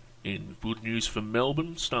 In good news for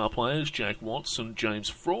Melbourne, star players Jack Watts and James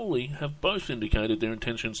Frawley have both indicated their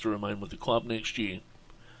intentions to remain with the club next year.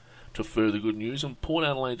 To further good news, and Port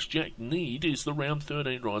Adelaide's Jack Need is the round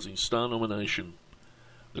 13 Rising Star nomination.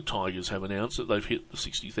 The Tigers have announced that they've hit the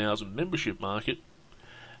 60,000 membership market,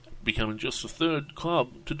 becoming just the third club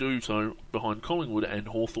to do so behind Collingwood and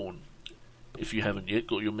Hawthorn. If you haven't yet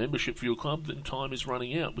got your membership for your club, then time is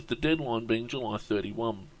running out, with the deadline being July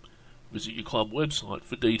 31. Visit your club website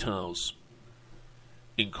for details.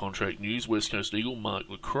 In contract news, West Coast Eagle Mark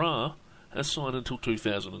LeCras has signed until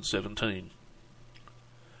 2017.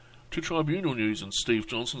 To tribunal news, and Steve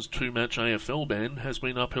Johnson's 2-match AFL ban has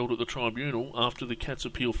been upheld at the tribunal after the Cats'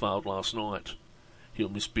 appeal failed last night. He'll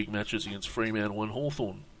miss big matches against Fremantle and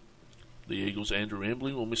Hawthorn. The Eagles' Andrew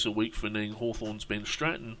Embley will miss a week for kneeing Hawthorn's Ben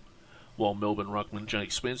Stratton, while Melbourne ruckman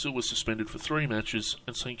Jake Spencer was suspended for 3 matches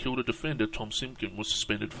and St Kilda defender Tom Simpkin was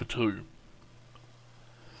suspended for 2.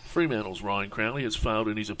 Fremantle's Ryan Crowley has failed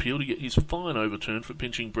in his appeal to get his fine overturned for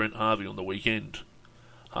pinching Brent Harvey on the weekend.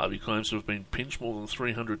 Harvey claims to have been pinched more than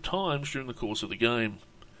 300 times during the course of the game.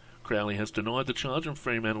 Crowley has denied the charge and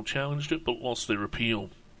Fremantle challenged it but lost their appeal.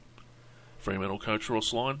 Fremantle coach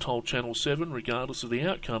Ross Lyon told Channel 7, regardless of the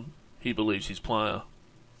outcome, he believes his player.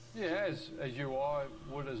 Yeah, as you or I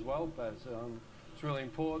would as well, Baz. It's really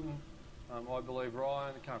important. I believe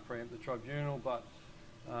Ryan. I can't preempt the tribunal, but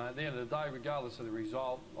at the end of the day, regardless of the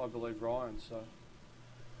result, I believe Ryan. So.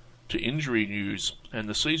 To injury news, and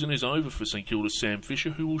the season is over for St Kilda's Sam Fisher,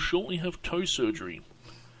 who will shortly have toe surgery.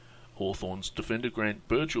 Hawthorn's defender Grant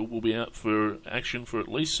Birchall will be out for action for at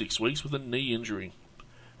least 6 weeks with a knee injury.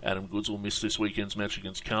 Adam Goods will miss this weekend's match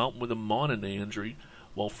against Carlton with a minor knee injury,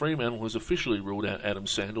 while Fremantle has officially ruled out Adam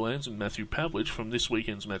Sandilands and Matthew Pavlich from this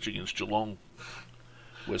weekend's match against Geelong.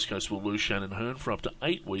 West Coast will lose Shannon Hearn for up to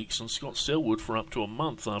 8 weeks and Scott Selwood for up to a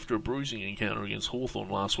month after a bruising encounter against Hawthorn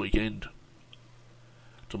last weekend.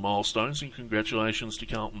 To milestones, and congratulations to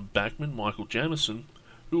Carlton backman Michael Jamieson,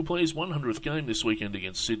 who will play his 100th game this weekend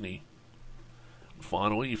against Sydney. And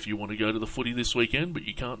finally, if you want to go to the footy this weekend but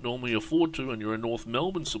you can't normally afford to and you're a North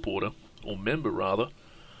Melbourne supporter, or member rather,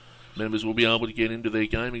 members will be able to get into their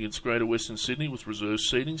game against Greater Western Sydney with reserve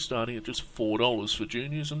seating starting at just $4 for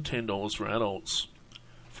juniors and $10 for adults.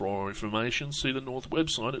 For more information, see the North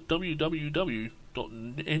website at www.nmfc.com.au.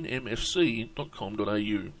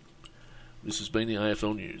 This has been the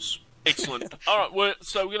AFL News. Excellent. All right,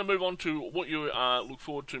 so we're going to move on to what you look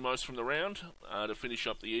forward to most from the round to finish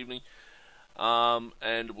up the evening.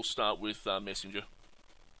 And we'll start with Messenger.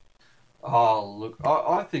 Oh, look,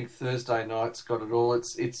 I think Thursday night's got it all.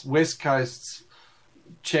 It's West Coast's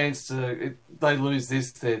chance to... they lose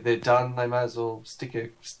this, they're done. They may as well stick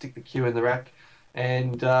the cue in the rack.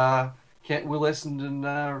 And Will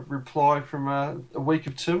Essendon reply from a week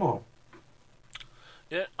of turmoil.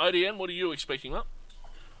 Yeah, ODN, what are you expecting up?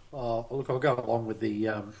 Look, I'll go along with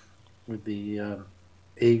the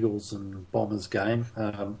Eagles and Bombers game.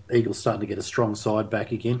 Eagles starting to get a strong side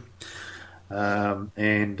back again.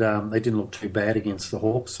 And they didn't look too bad against the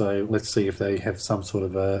Hawks, so let's see if they have some sort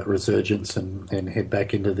of a resurgence and head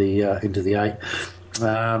back into the 8.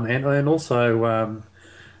 And also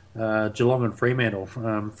Geelong and Fremantle.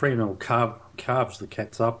 Fremantle carves the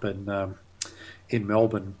Cats up and in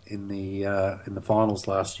Melbourne in the finals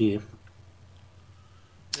last year,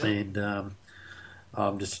 and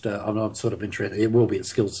I'm sort of interested. It will be at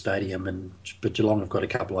Skills Stadium, but Geelong have got a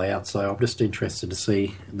couple out, so I'm just interested to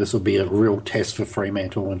see. This will be a real test for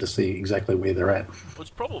Fremantle and to see exactly where they're at. Well, it's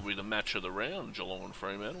probably the match of the round, Geelong and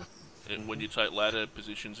Fremantle, and when you take ladder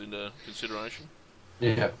positions into consideration.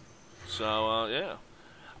 Yeah. So yeah,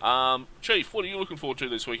 Chief, what are you looking forward to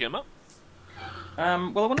this weekend, mate?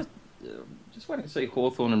 Well, I want to Just waiting to see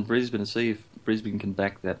Hawthorn and Brisbane and see if Brisbane can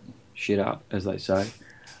back that shit up, as they say.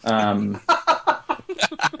 And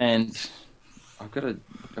I've got to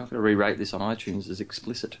re-rate this on iTunes as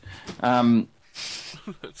explicit.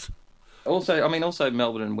 Also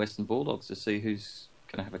Melbourne and Western Bulldogs to see who's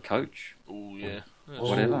going to have a coach. Oh yeah,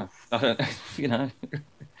 whatever. I don't, you know.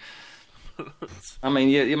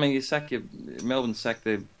 Melbourne sacked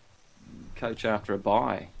their coach after a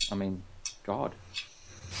bye. I mean, God.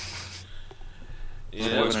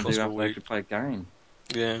 Yeah, what are they going to do after they could play a game?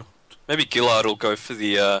 Yeah, maybe Gillard will go for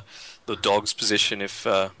the Dogs position if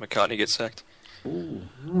McCartney gets sacked. Ooh.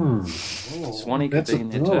 Swanee could be in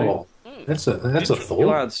there too. That's a thought.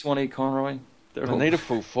 Gillard, Swanee, Conroy. They need a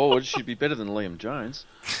full forward. Should be better than Liam Jones.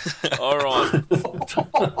 All right.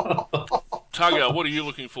 Tugger, what are you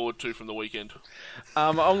looking forward to from the weekend?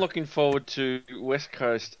 I'm looking forward to West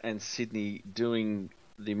Coast and Sydney doing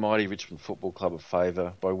the mighty Richmond Football Club a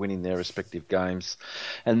favour by winning their respective games,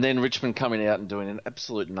 and then Richmond coming out and doing an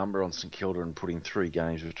absolute number on St Kilda and putting 3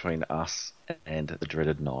 games between us and the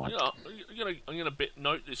dreaded Knights. Yeah, I'm gonna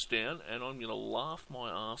note this down, and I'm gonna laugh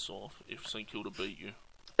my ass off if St Kilda beat you.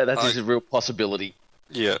 That is a real possibility.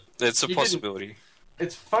 Yeah, it's a possibility.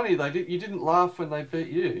 It's funny you didn't laugh when they beat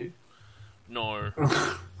you. No.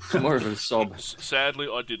 More of a sob. Sadly,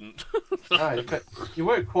 I didn't. No, but you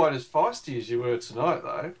weren't quite as feisty as you were tonight,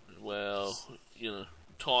 though. Well,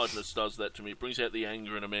 tiredness does that to me. It brings out the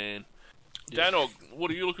anger in a man. Yeah. Danog,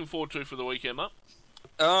 what are you looking forward to for the weekend, mate?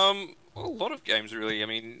 A lot of games, really. I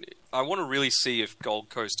mean, I want to really see if Gold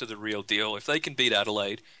Coast are the real deal. If they can beat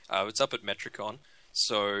Adelaide, it's up at Metricon,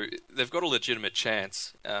 so they've got a legitimate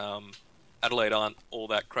chance. Adelaide aren't all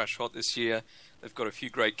that crash hot this year. They've got a few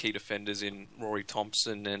great key defenders in Rory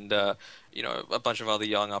Thompson and a bunch of other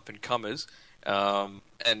young up-and-comers. And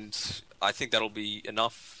I think that'll be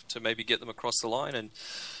enough to maybe get them across the line and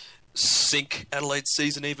sink Adelaide's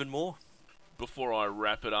season even more. Before I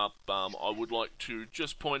wrap it up, I would like to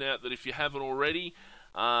just point out that if you haven't already,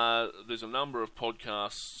 there's a number of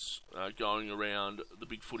podcasts going around the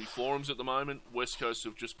Big Footy forums at the moment. West Coast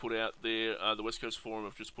have just put out the West Coast Forum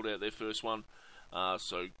have just put out their first one.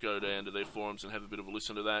 So go down to their forums and have a bit of a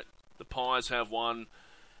listen to that. The Pies have one,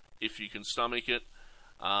 if you can stomach it.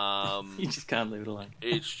 You just can't leave it alone.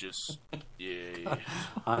 It's just, yeah.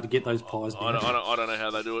 Hard to get those pies down. I don't know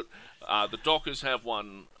how they do it. The Dockers have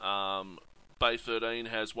one. Bay 13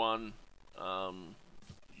 has one.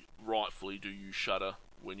 Rightfully do you shudder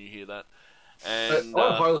when you hear that. And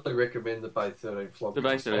I highly recommend the Bay 13 flop. The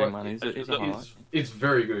Bay 13 one is a highlight. It's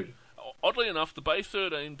very good. Oddly enough, the Bay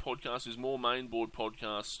 13 podcast is more mainboard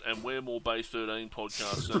podcast, and we're more Bay 13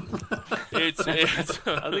 podcasts. And it's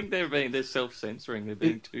I think they're self-censoring. They're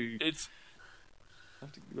being too. You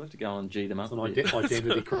have to go and G them up. It's an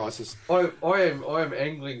identity crisis. I am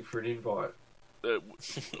angling for an invite.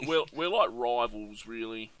 We're like rivals,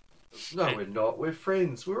 really. No, we're not. We're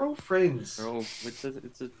friends. We're all friends.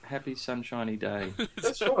 It's a happy, sunshiny day.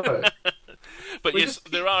 That's right. But we're just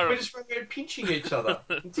pinching each other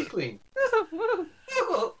and tickling.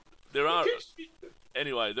 There are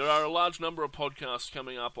a large number of podcasts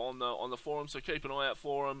coming up on the forum, so keep an eye out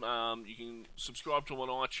for them. You can subscribe to them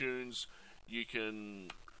on iTunes. You can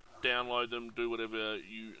download them, do whatever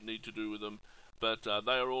you need to do with them. But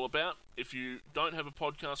they are all about. If you don't have a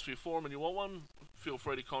podcast for your forum and you want one, feel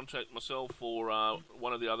free to contact myself or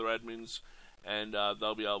one of the other admins, and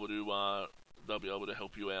they'll be able to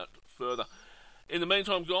help you out further. In the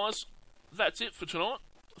meantime, guys, that's it for tonight.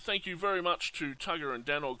 Thank you very much to Tugger and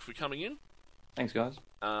Danog for coming in. Thanks, guys.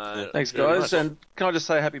 Thanks, guys. And can I just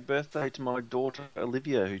say happy birthday to my daughter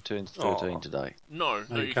Olivia, who turns 13 today? No,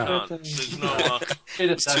 you can't. There's no.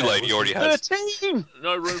 It's too late. He already has. 13.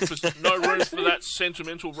 No room for that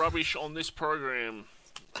sentimental rubbish on this program.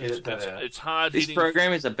 It's hard. This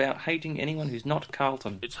program is about hating anyone who's not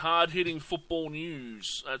Carlton. It's hard-hitting football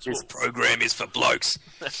news. This program is for blokes.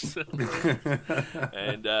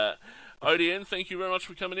 And ODN, thank you very much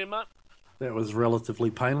for coming in, mate. That was relatively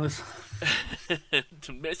painless.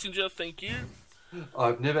 To Messenger, thank you.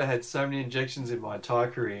 I've never had so many injections in my entire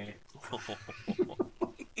career.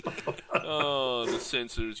 Oh, the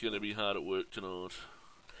censor is going to be hard at work tonight.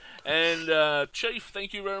 And Chief,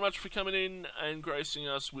 thank you very much for coming in and gracing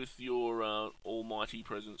us with your almighty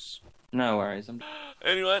presence. No worries.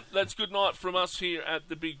 Anyway, that's good night from us here at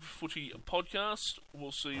the Big Footy Podcast.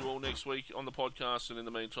 We'll see you all next week on the podcast, and in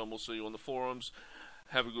the meantime, we'll see you on the forums.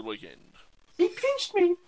 Have a good weekend. He pinched me.